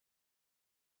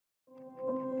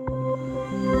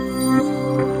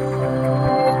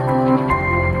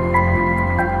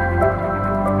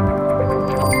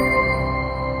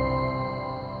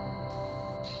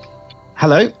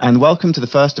Hello, and welcome to the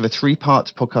first of a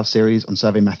three-part podcast series on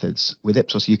survey methods with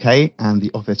Ipsos UK and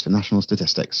the Office for National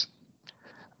Statistics.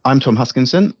 I'm Tom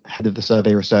Huskinson, head of the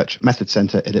Survey Research Methods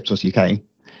Centre at Ipsos UK,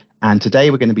 and today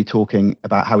we're going to be talking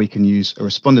about how we can use a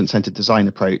respondent-centred design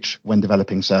approach when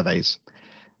developing surveys,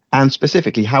 and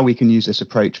specifically how we can use this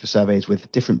approach for surveys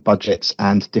with different budgets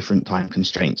and different time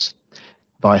constraints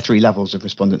via three levels of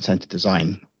respondent-centred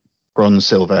design: bronze,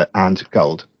 silver, and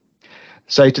gold.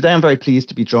 So today I'm very pleased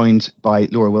to be joined by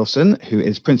Laura Wilson, who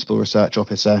is Principal Research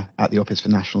Officer at the Office for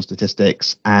National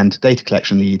Statistics and Data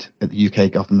Collection Lead at the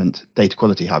UK Government Data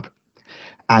Quality Hub,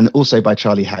 and also by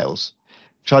Charlie Hales.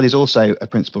 Charlie is also a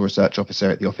Principal Research Officer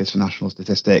at the Office for National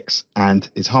Statistics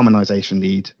and is Harmonisation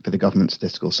Lead for the Government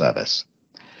Statistical Service.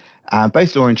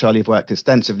 Both Laura and Charlie have worked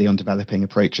extensively on developing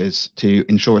approaches to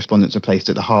ensure respondents are placed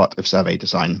at the heart of survey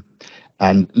design.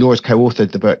 And Laura's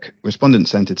co-authored the book Respondent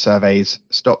Centred Surveys,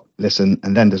 Stop, Listen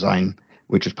and Then Design,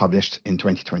 which was published in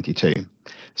 2022.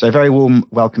 So a very warm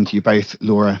welcome to you both,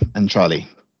 Laura and Charlie.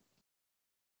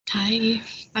 Hi,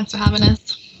 thanks for having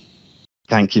us.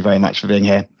 Thank you very much for being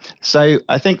here. So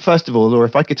I think, first of all, Laura,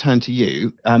 if I could turn to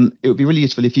you, it would be really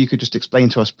useful if you could just explain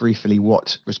to us briefly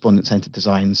what respondent-centred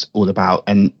design's all about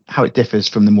and how it differs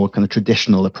from the more kind of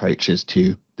traditional approaches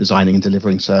to designing and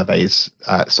delivering surveys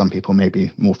some people may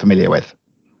be more familiar with.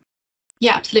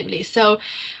 Yeah, absolutely. So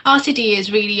RCD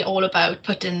is really all about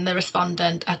putting the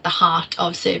respondent at the heart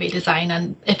of survey design.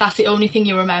 And if that's the only thing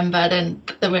you remember, then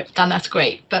that's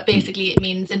great. But basically, it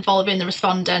means involving the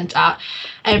respondent at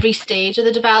every stage of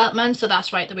the development. So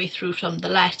that's right the way through from the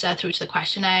letter through to the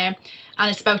questionnaire. And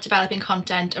it's about developing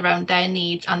content around their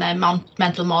needs and their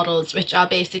mental models, which are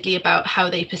basically about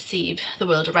how they perceive the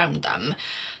world around them.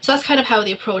 So that's kind of how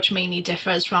the approach mainly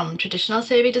differs from traditional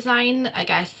survey design. I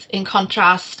guess in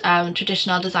contrast,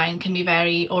 traditional design can be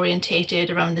very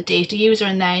orientated around the data user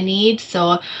and their needs.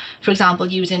 So, for example,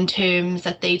 using terms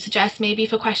that they'd suggest maybe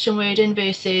for question wording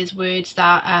versus words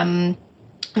that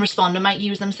the respondent might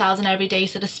use themselves in every day,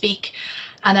 so to speak.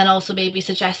 And then also maybe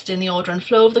suggesting the order and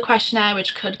flow of the questionnaire,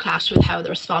 which could clash with how the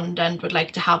respondent would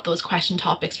like to have those question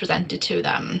topics presented to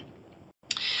them.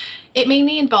 It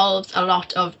mainly involves a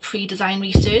lot of pre-design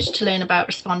research to learn about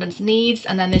respondents' needs,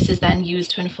 and then this is then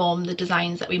used to inform the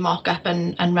designs that we mock up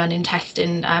and run in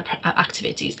testing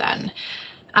activities then.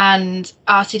 And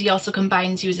RCD also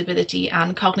combines usability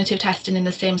and cognitive testing in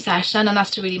the same session, and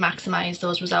that's to really maximise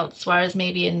those results, whereas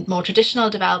maybe in more traditional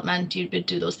development, you would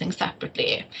do those things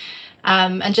separately.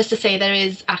 And just to say, there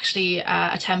is actually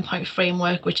a 10-point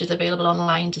framework which is available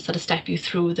online to sort of step you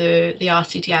through the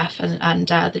RCDF and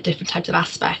the different types of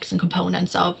aspects and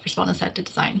components of respondent-centred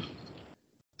design.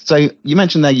 So you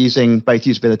mentioned they're using both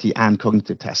usability and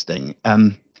cognitive testing.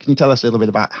 Can you tell us a little bit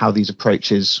about how these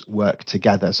approaches work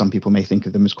together? Some people may think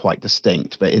of them as quite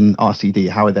distinct, but in RCD,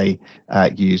 how are they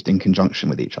used in conjunction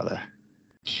with each other?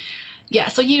 Yeah,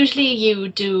 so usually you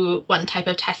do one type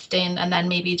of testing and then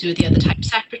maybe do the other type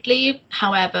separately.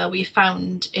 However, we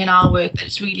found in our work that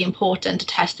it's really important to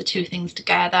test the two things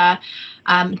together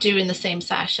during the same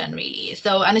session, really.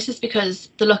 So, and this is because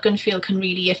the look and feel can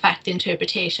really affect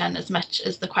interpretation as much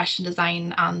as the question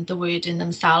design and the wording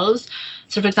themselves.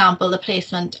 So, for example, the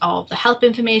placement of the help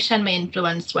information may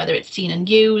influence whether it's seen and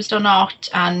used or not,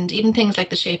 and even things like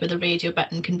the shape of the radio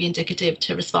button can be indicative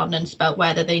to respondents about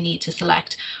whether they need to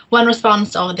select one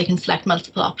response or they can select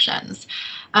multiple options.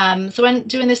 So when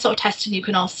doing this sort of testing, you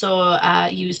can also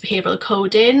use behavioural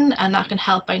coding, and that can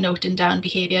help by noting down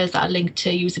behaviours that are linked to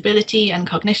usability and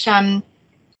cognition,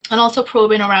 and also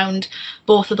probing around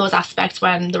both of those aspects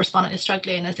when the respondent is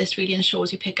struggling, as this really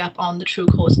ensures you pick up on the true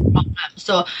cause of the problem.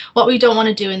 So what we don't want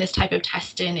to do in this type of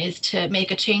testing is to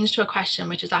make a change to a question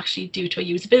which is actually due to a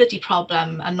usability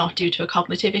problem and not due to a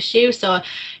cognitive issue. So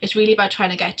it's really about trying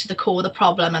to get to the core of the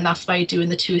problem, and that's why doing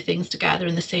the two things together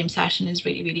in the same session is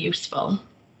really, really useful.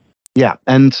 Yeah,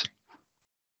 and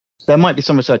there might be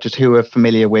some researchers who are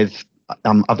familiar with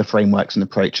other frameworks and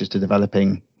approaches to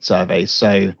developing surveys.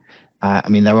 So,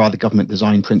 there are the government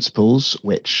design principles,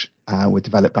 which were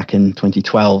developed back in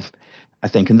 2012, I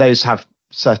think, and those have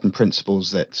certain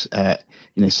principles that,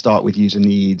 start with user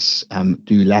needs,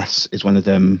 do less is one of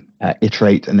them,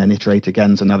 iterate and then iterate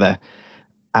again is another.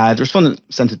 The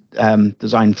respondent-centred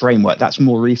design framework, that's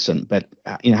more recent, but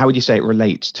how would you say it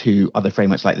relates to other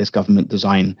frameworks like these government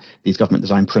design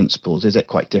principles? Is it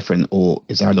quite different, or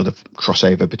is there a lot of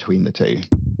crossover between the two?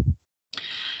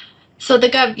 So the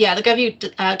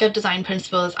Gov design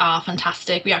principles are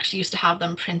fantastic. We actually used to have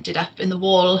them printed up in the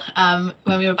wall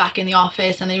when we were back in the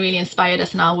office, and they really inspired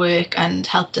us in our work and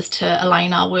helped us to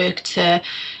align our work to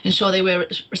ensure they were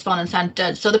respondent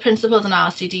centred. So the principles in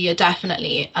RCD are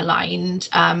definitely aligned.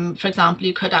 For example,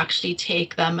 you could actually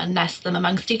take them and nest them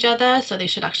amongst each other, so they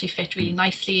should actually fit really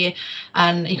nicely,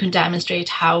 and you can demonstrate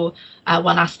how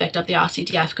one aspect of the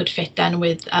RCDF could fit then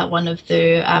with one of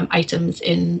the items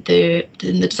in the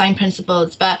design principles.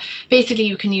 But basically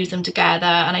you can use them together,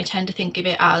 and I tend to think of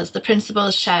it as the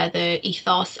principles share the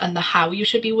ethos and the how you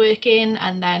should be working,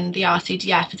 and then the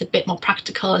RCDF is a bit more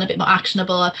practical and a bit more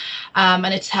actionable, and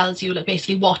it tells you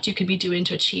basically what you could be doing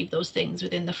to achieve those things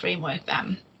within the framework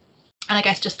then. And I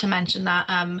guess just to mention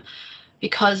that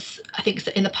because I think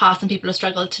in the past some people have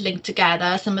struggled to link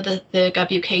together some of the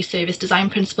Gov UK service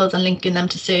design principles and linking them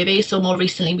to surveys. So more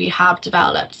recently we have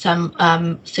developed some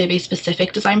survey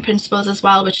specific design principles as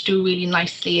well, which do really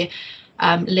nicely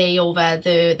lay over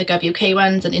the Gov UK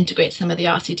ones and integrate some of the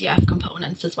RCDF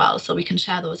components as well. So we can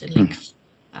share those in links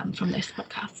from this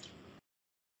podcast.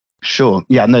 Sure.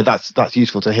 Yeah, no, that's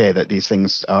useful to hear that these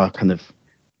things are kind of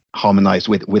harmonized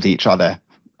with each other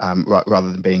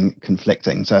rather than being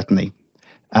conflicting, certainly.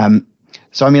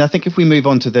 So, I mean, I think if we move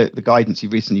on to the guidance you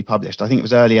recently published, I think it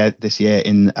was earlier this year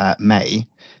in May,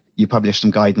 you published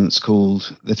some guidance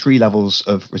called The 3 Levels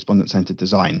of Respondent Centred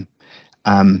Design.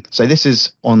 So this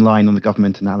is online on the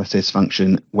Government Analysis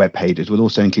Function webpages. We'll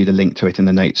also include a link to it in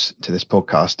the notes to this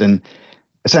podcast. And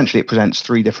essentially, it presents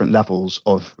 3 different levels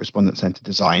of respondent centred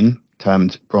design,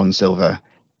 termed bronze, silver,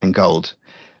 and gold.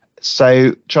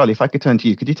 So, Charlie, if I could turn to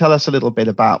you, could you tell us a little bit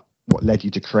about what led you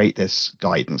to create this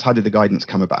guidance? How did the guidance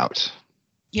come about?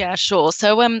 Yeah, sure.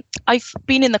 So I've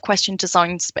been in the question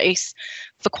design space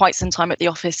for quite some time at the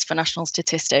Office for National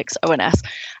Statistics, ONS,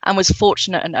 and was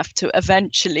fortunate enough to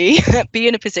eventually be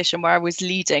in a position where I was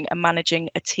leading and managing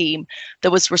a team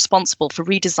that was responsible for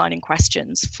redesigning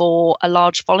questions for a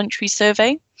large voluntary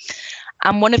survey.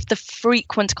 And one of the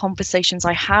frequent conversations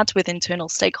I had with internal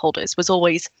stakeholders was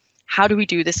always, how do we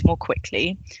do this more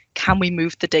quickly? Can we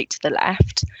move the date to the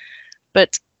left?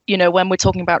 But you know, when we're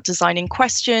talking about designing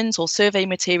questions or survey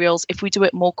materials, if we do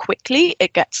it more quickly,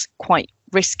 it gets quite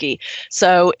risky.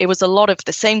 So it was a lot of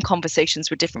the same conversations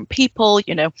with different people.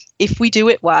 You know, if we do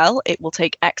it well, it will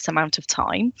take X amount of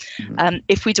time.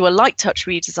 If we do a light touch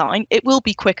redesign, it will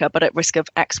be quicker, but at risk of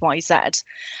X, Y, Z.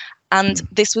 And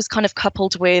this was kind of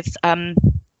coupled with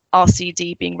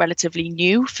RCD being relatively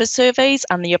new for surveys,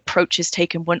 and the approaches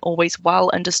taken weren't always well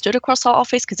understood across our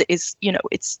office because it is, you know,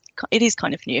 it is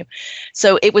kind of new.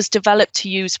 So it was developed to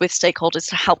use with stakeholders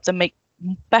to help them make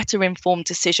better informed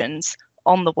decisions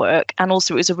on the work, and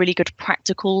also it was a really good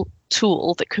practical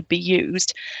tool that could be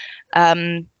used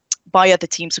by other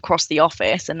teams across the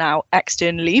office and now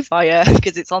externally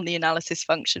because it's on the analysis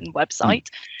function website.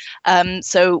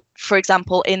 So for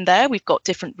example, in there, we've got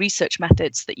different research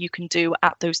methods that you can do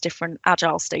at those different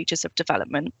agile stages of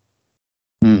development.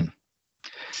 And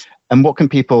what can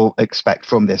people expect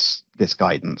from this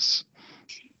guidance?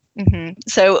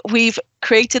 So we've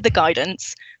created the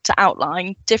guidance to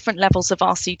outline different levels of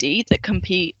RCD that can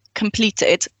be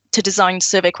completed to design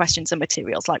survey questions and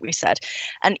materials, like we said.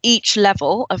 And each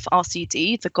level of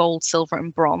RCD, the gold, silver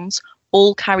and bronze,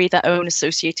 all carry their own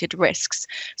associated risks.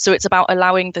 So it's about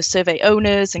allowing the survey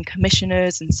owners and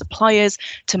commissioners and suppliers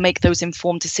to make those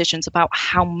informed decisions about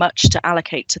how much to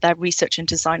allocate to their research and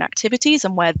design activities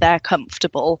and where they're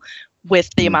comfortable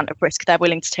with the amount of risk they're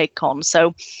willing to take on.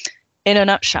 So in a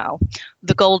nutshell,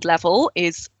 the gold level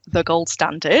is the gold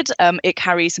standard. It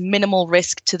carries minimal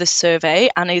risk to the survey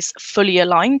and is fully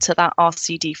aligned to that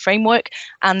RCD framework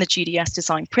and the GDS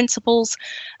design principles.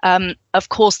 Of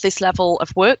course, this level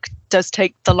of work does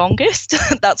take the longest.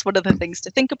 That's one of the things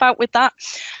to think about with that.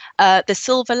 The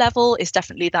silver level is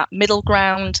definitely that middle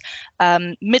ground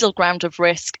of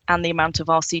risk and the amount of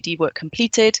RCD work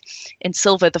completed. In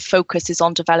silver, the focus is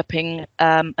on developing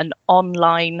an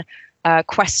online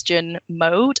question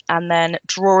mode and then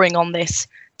drawing on this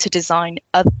to design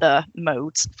other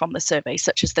modes from the survey,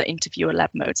 such as the interviewer-led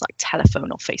modes like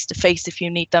telephone or face-to-face if you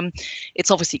need them.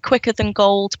 It's obviously quicker than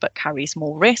gold, but carries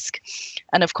more risk.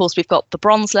 And of course, we've got the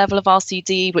bronze level of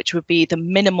RCD, which would be the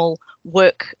minimal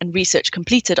work and research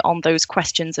completed on those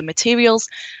questions and materials,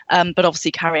 but obviously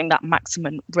carrying that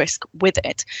maximum risk with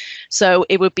it. So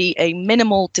it would be a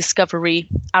minimal discovery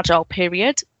agile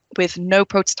period with no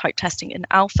prototype testing in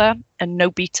alpha and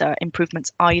no beta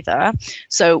improvements either.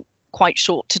 So quite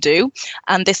short to do.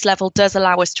 And this level does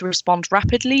allow us to respond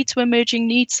rapidly to emerging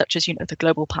needs, such as, the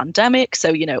global pandemic.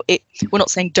 So, we're not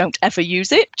saying don't ever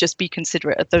use it, just be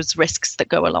considerate of those risks that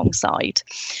go alongside.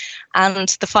 And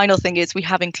the final thing is we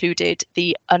have included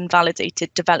the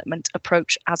unvalidated development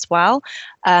approach as well.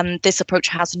 This approach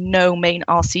has no main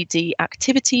RCD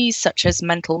activities, such as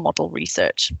mental model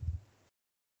research.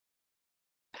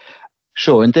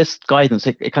 Sure, and this guidance,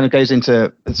 it kind of goes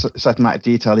into a certain amount of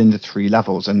detail in the 3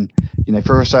 levels. And,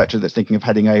 for a researcher that's thinking of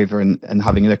heading over and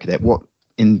having a look at it,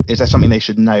 is there something they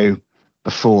should know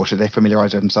before? Should they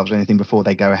familiarise themselves with anything before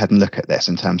they go ahead and look at this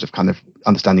in terms of kind of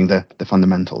understanding the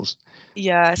fundamentals?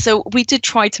 Yeah, so we did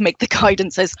try to make the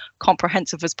guidance as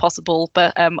comprehensive as possible,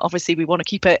 but obviously we want to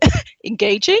keep it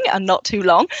engaging and not too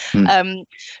long.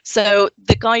 So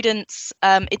the guidance,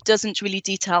 it doesn't really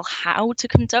detail how to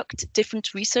conduct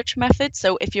different research methods.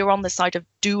 So if you're on the side of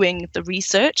doing the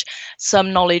research,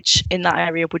 some knowledge in that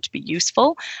area would be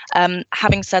useful.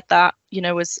 Having said that,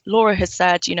 as Laura has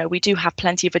said, we do have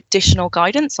plenty of additional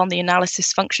guidance on the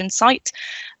analysis function site.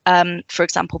 For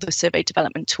example, the survey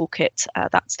development toolkit,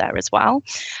 that's there as well.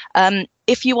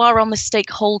 If you are on the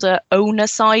stakeholder owner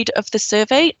side of the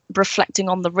survey, reflecting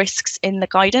on the risks in the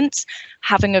guidance,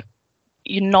 having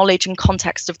your knowledge and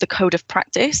context of the code of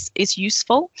practice is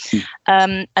useful.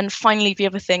 And finally, the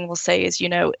other thing we'll say is,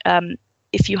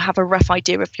 if you have a rough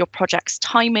idea of your project's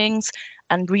timings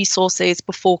and resources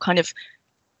before kind of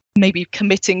maybe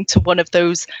committing to one of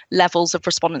those levels of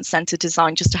respondent centred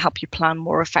design, just to help you plan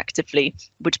more effectively,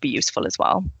 would be useful as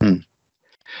well.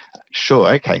 Sure.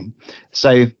 Okay.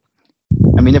 So,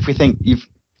 if we think you've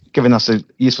given us a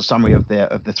useful summary of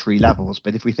the 3 levels,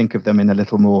 but if we think of them in a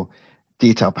little more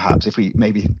detail, perhaps if we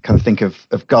maybe kind of think of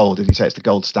gold, as you say, it's the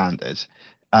gold standard.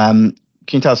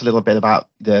 Can you tell us a little bit about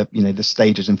the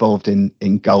stages involved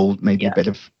in gold, maybe a bit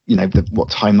of, what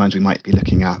timelines we might be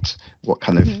looking at, what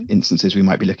kind of instances we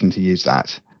might be looking to use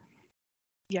that?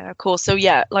 Yeah, of course. So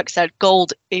yeah, like I said,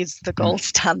 gold is the gold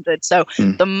standard. So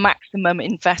the maximum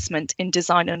investment in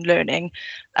design and learning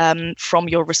from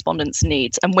your respondents'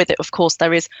 needs. And with it, of course,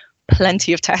 there is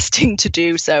plenty of testing to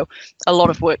do, so a lot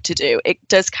of work to do. It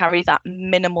does carry that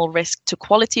minimal risk to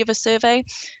quality of a survey,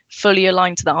 fully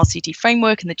aligned to the RCD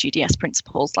framework and the GDS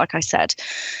principles, like I said.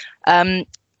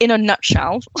 In a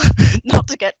nutshell, not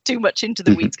to get too much into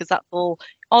the weeds, because that's all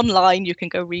online, you can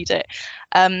go read it.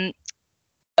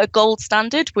 A gold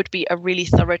standard would be a really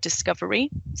thorough discovery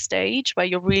stage where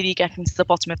you're really getting to the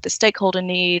bottom of the stakeholder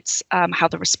needs, how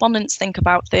the respondents think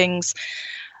about things.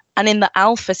 And in the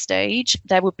alpha stage,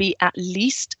 there would be at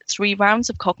least 3 rounds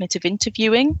of cognitive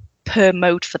interviewing per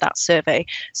mode for that survey.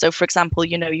 So for example,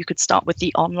 you could start with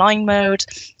the online mode,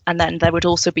 and then there would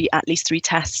also be at least 3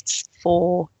 tests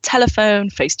for telephone,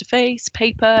 face-to-face,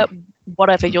 paper,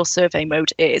 whatever your survey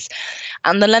mode is.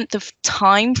 And the length of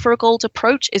time for a gold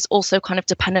approach is also kind of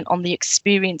dependent on the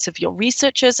experience of your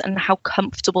researchers and how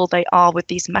comfortable they are with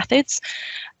these methods,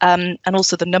 and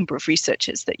also the number of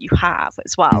researchers that you have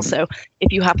as well. So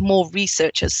if you have more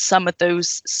researchers, some of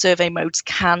those survey modes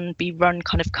can be run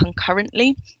kind of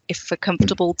concurrently if we're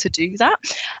comfortable to do that.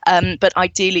 But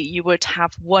ideally, you would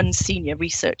have 1 senior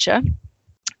researcher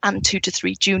and 2 to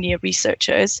 3 junior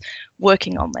researchers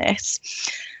working on this.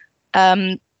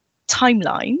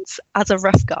 Timelines, as a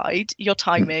rough guide, your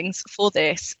timings for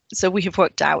this, so we have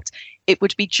worked out it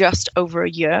would be just over a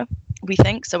year, we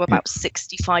think, so about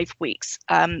 65 weeks.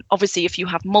 Obviously, if you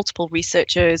have multiple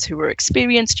researchers who are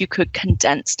experienced, you could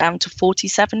condense down to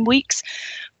 47 weeks.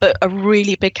 But a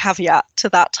really big caveat to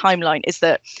that timeline is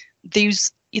that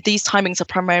these timings are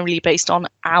primarily based on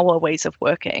our ways of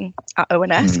working at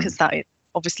ONS, because that is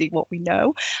obviously what we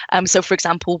know. So for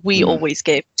example, we always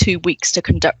give 2 weeks to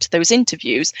conduct those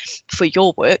interviews. For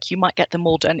your work, you might get them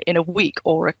all done in a week,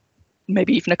 or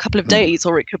maybe even a couple of days,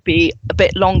 or it could be a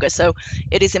bit longer. So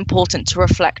it is important to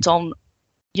reflect on,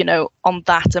 on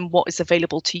that and what is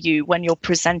available to you when you're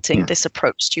presenting this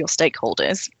approach to your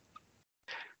stakeholders.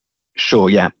 Sure,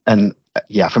 yeah. And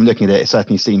from looking at it, it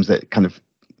certainly seems that kind of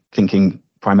thinking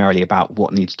primarily about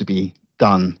what needs to be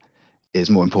done is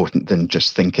more important than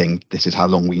just thinking this is how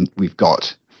long we've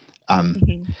got.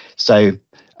 So,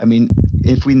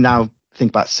 if we now think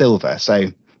about silver,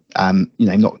 so,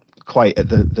 not quite at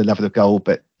the level of gold,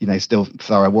 but, still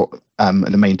thorough, what are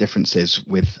the main differences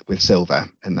with silver,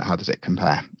 and how does it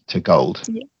compare to gold?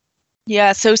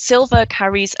 Yeah, so silver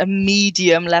carries a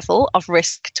medium level of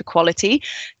risk to quality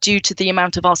due to the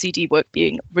amount of RCD work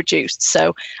being reduced.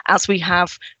 So as we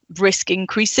have risk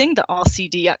increasing, the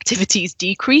RCD activities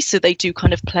decrease, so they do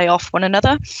kind of play off one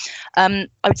another. I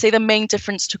would say the main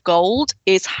difference to gold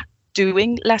is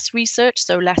doing less research,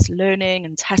 so less learning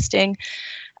and testing.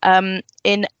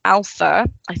 In alpha,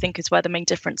 I think is where the main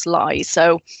difference lies.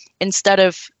 So instead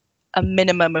of a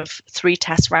minimum of 3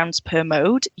 test rounds per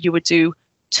mode, you would do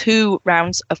 2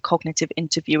 rounds of cognitive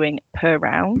interviewing per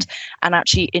round. And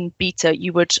actually in beta,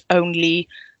 you would only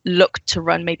look to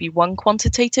run maybe 1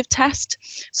 quantitative test.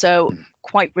 So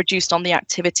quite reduced on the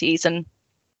activities. And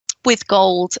with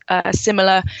gold,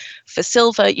 similar. For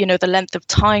silver, the length of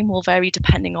time will vary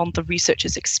depending on the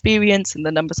researcher's experience and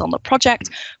the numbers on the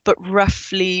project. But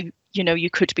roughly, you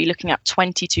could be looking at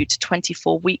 22 to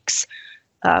 24 weeks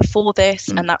for this,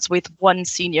 and that's with 1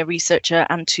 senior researcher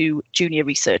and 2 junior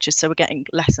researchers. So we're getting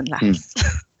less and less.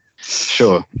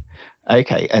 Sure.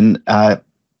 Okay. And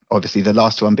obviously the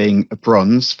last one being a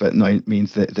bronze, but no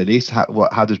means the least.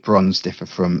 How does bronze differ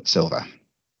from silver?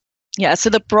 Yeah, so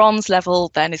the bronze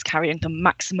level then is carrying the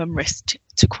maximum risk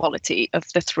to quality of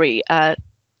the 3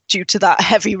 due to that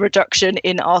heavy reduction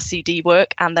in RCD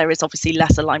work. And there is obviously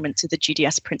less alignment to the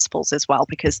GDS principles as well,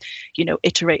 because,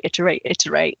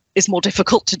 iterate is more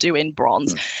difficult to do in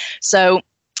bronze. So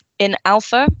in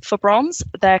alpha for bronze,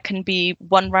 there can be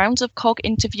 1 round of cog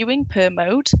interviewing per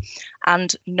mode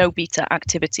and no beta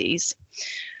activities.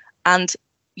 And,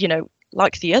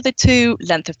 like the other 2,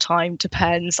 length of time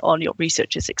depends on your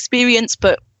researcher's experience,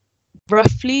 but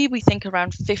roughly we think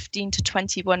around 15 to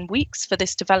 21 weeks for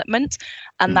this development,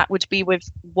 and that would be with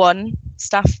 1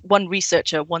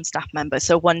 researcher, 1 staff member.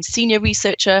 So 1 senior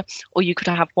researcher, or you could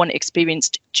have 1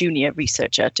 experienced junior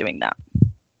researcher doing that.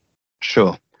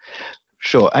 Sure.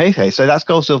 Okay, so that's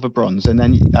gold, silver, bronze. And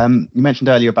then you mentioned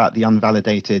earlier about the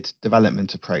unvalidated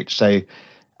development approach. So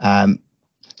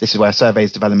this is where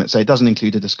surveys development, so it doesn't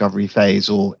include a discovery phase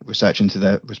or research into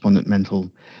the respondent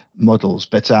mental models.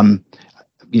 But some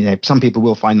people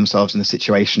will find themselves in a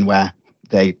situation where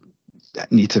they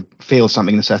need to feel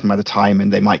something in a certain amount of time,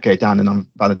 and they might go down an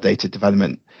unvalidated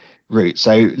development route.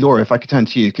 So Laura, if I could turn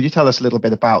to you, could you tell us a little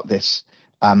bit about this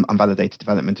unvalidated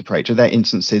development approach? Are there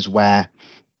instances where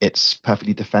it's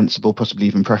perfectly defensible, possibly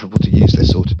even preferable to use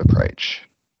this sort of approach?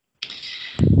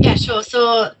 Yeah, sure.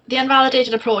 So the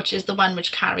unvalidated approach is the one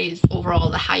which carries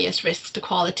overall the highest risks to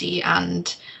quality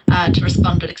and to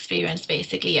respondent experience,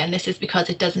 basically. And this is because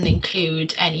it doesn't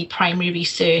include any primary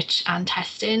research and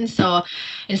testing. So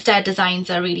instead, designs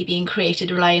are really being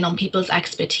created relying on people's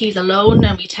expertise alone.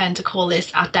 And we tend to call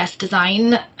this at-desk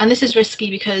design. And this is risky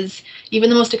because even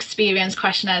the most experienced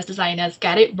questionnaires designers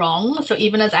get it wrong. So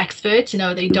even as experts,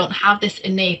 they don't have this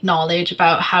innate knowledge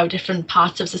about how different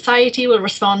parts of society will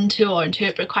respond to or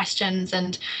interpret questions.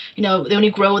 And, they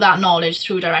only grow that knowledge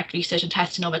through direct research and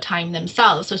testing over time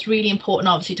themselves. So it's really important,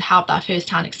 obviously, to have that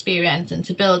first-hand experience and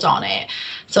to build on it.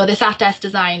 So this at-desk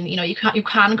design, you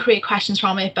can create questions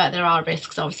from it, but there are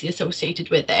risks obviously associated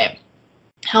with it.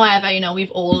 However, we've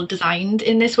all designed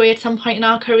in this way at some point in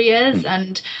our careers,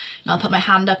 and I'll put my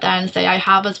hand up there and say I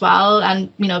have as well.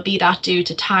 And, be that due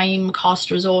to time, cost,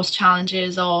 resource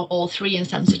challenges, or all 3 in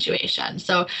some situations.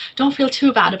 So don't feel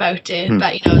too bad about it.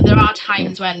 But, there are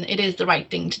times when it is the right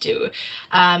thing to do.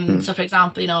 So, for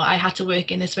example, I had to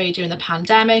work in this way during the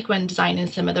pandemic when designing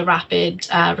some of the rapid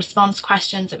response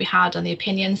questions that we had on the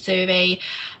opinion survey.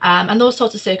 And those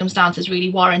sorts of circumstances really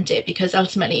warrant it, because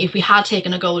ultimately, if we had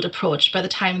taken a gold approach, by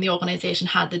the time the organisation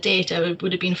had the data, it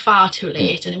would have been far too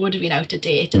late, and it would have been out of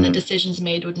date, and the decisions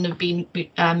made wouldn't have been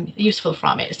useful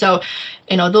from it. So,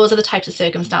 those are the types of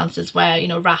circumstances where,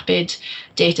 rapid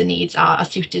data needs are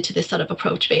suited to this sort of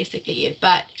approach, basically.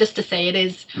 But just to say,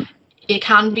 it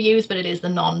can be used, but it is the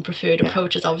non-preferred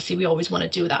approach, as obviously we always want to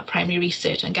do that primary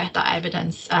research and get that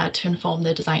evidence to inform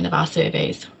the design of our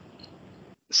surveys.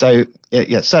 So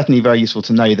it's certainly very useful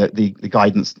to know that the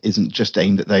guidance isn't just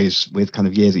aimed at those with kind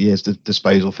of years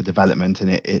disposal for development, and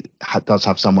it does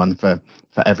have someone for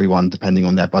everyone depending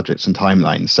on their budgets and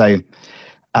timelines. So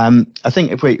I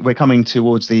think if we're coming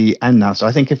towards the end now, so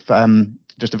I think if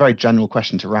just a very general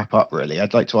question to wrap up, really,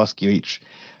 I'd like to ask you each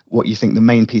what you think the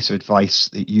main piece of advice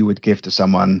that you would give to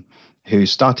someone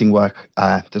who's starting work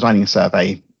designing a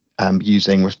survey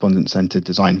using Respondent Centred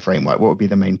Design framework. What would be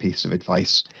the main piece of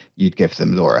advice you'd give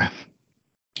them, Laura?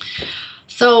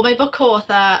 So my book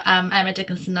co-author, Emma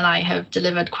Dickinson, and I have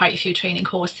delivered quite a few training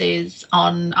courses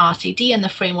on RCD and the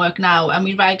framework now, and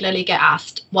we regularly get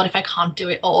asked, what if I can't do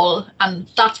it all? And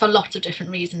that's for lots of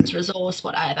different reasons, resource,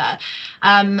 whatever.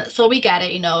 So we get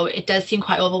it, it does seem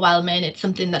quite overwhelming. It's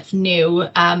something that's new.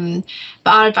 But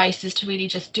our advice is to really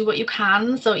just do what you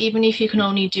can. So even if you can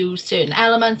only do certain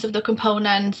elements of the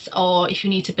components, or if you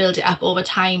need to build it up over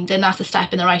time, then that's a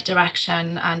step in the right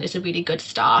direction and it's a really good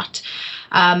start.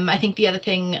 I think the other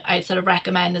thing I'd sort of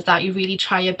recommend is that you really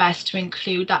try your best to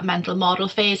include that mental model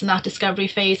phase and that discovery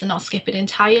phase and not skip it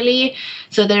entirely.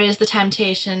 So there is the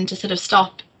temptation to sort of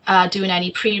stop doing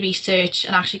any pre-research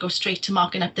and actually go straight to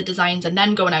mocking up the designs and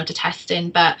then going out to testing.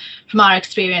 But from our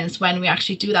experience, when we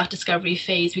actually do that discovery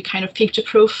phase, we kind of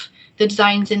future-proof the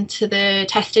designs into the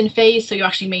testing phase. So you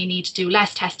actually may need to do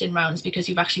less testing rounds because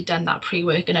you've actually done that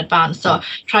pre-work in advance. So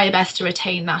try your best to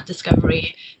retain that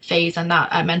discovery phase and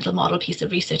that mental model piece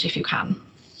of research if you can.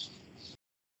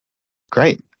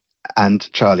 Great.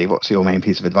 And Charlie, what's your main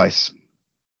piece of advice?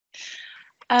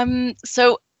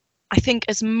 So I think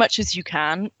as much as you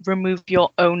can, remove your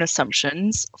own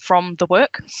assumptions from the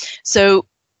work. So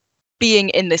being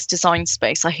in this design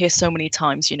space, I hear so many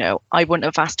times, you know, I wouldn't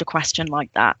have asked a question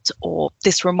like that, or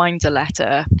this reminder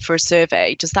letter for a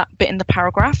survey. Does that bit in the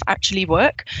paragraph actually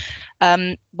work?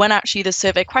 When actually the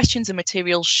survey questions and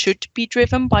materials should be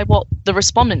driven by what the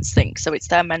respondents think. So it's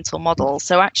their mental model.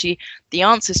 So actually the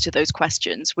answers to those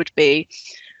questions would be,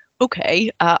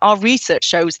 okay, our research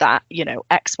shows that, you know,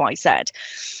 X, Y, Z,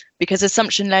 because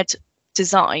assumption-led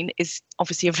design is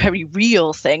obviously a very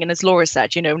real thing. And as Laura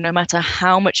said, you know, no matter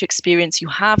how much experience you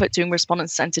have at doing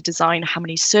respondent-centred design, how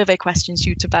many survey questions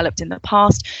you developed in the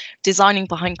past, designing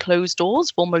behind closed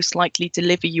doors will most likely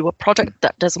deliver you a product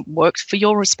that doesn't work for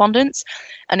your respondents.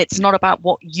 And it's not about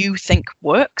what you think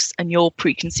works and your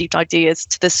preconceived ideas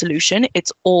to the solution.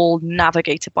 It's all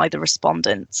navigated by the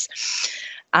respondents.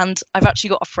 And I've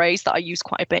actually got a phrase that I use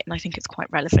quite a bit, and I think it's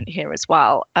quite relevant here as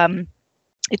well.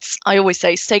 I always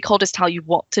say stakeholders tell you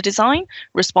what to design,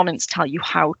 respondents tell you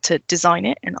how to design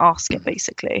it and ask it,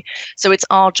 basically. So it's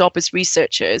our job as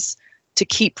researchers to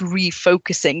keep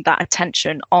refocusing that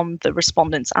attention on the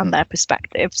respondents and their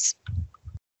perspectives.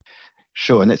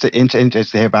 Sure, and it's interesting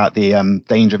to hear about the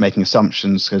danger of making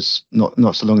assumptions, because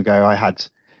not so long ago I had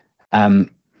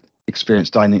experience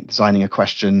designing a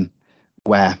question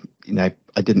where, you know,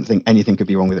 I didn't think anything could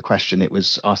be wrong with the question. It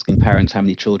was asking parents how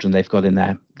many children they've got in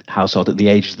their household at the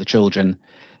ages of the children,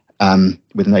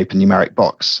 with an open numeric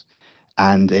box.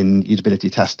 And in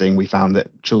usability testing, we found that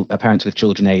parents with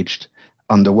children aged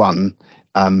under 1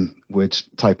 would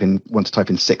want to type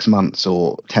in 6 months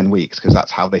or 10 weeks, because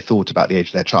that's how they thought about the age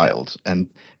of their child.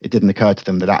 And it didn't occur to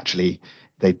them that actually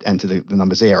they'd enter the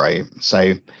number 0.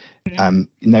 So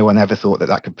no one ever thought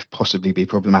that could possibly be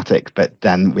problematic, but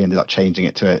then we ended up changing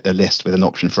it to a list with an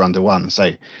option for under 1.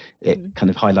 So it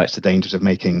kind of highlights the dangers of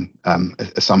making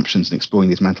assumptions and exploring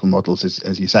these mental models,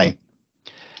 as you say.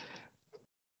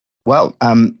 Well,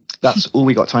 that's all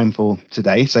we got time for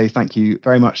today. So thank you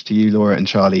very much to you, Laura and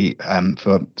Charlie,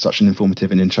 for such an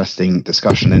informative and interesting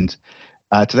discussion. And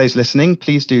to those listening,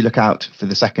 please do look out for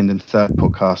the second and third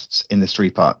podcasts in this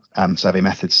 3-part survey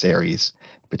methods series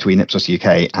between Ipsos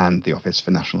UK and the Office for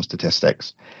National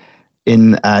Statistics.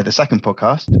 In the second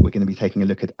podcast, we're going to be taking a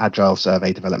look at agile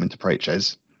survey development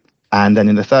approaches. And then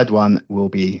in the third one, we'll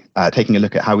be taking a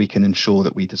look at how we can ensure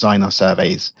that we design our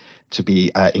surveys to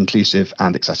be inclusive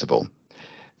and accessible.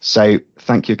 So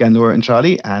thank you again, Laura and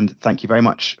Charlie, and thank you very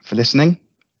much for listening,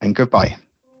 and goodbye.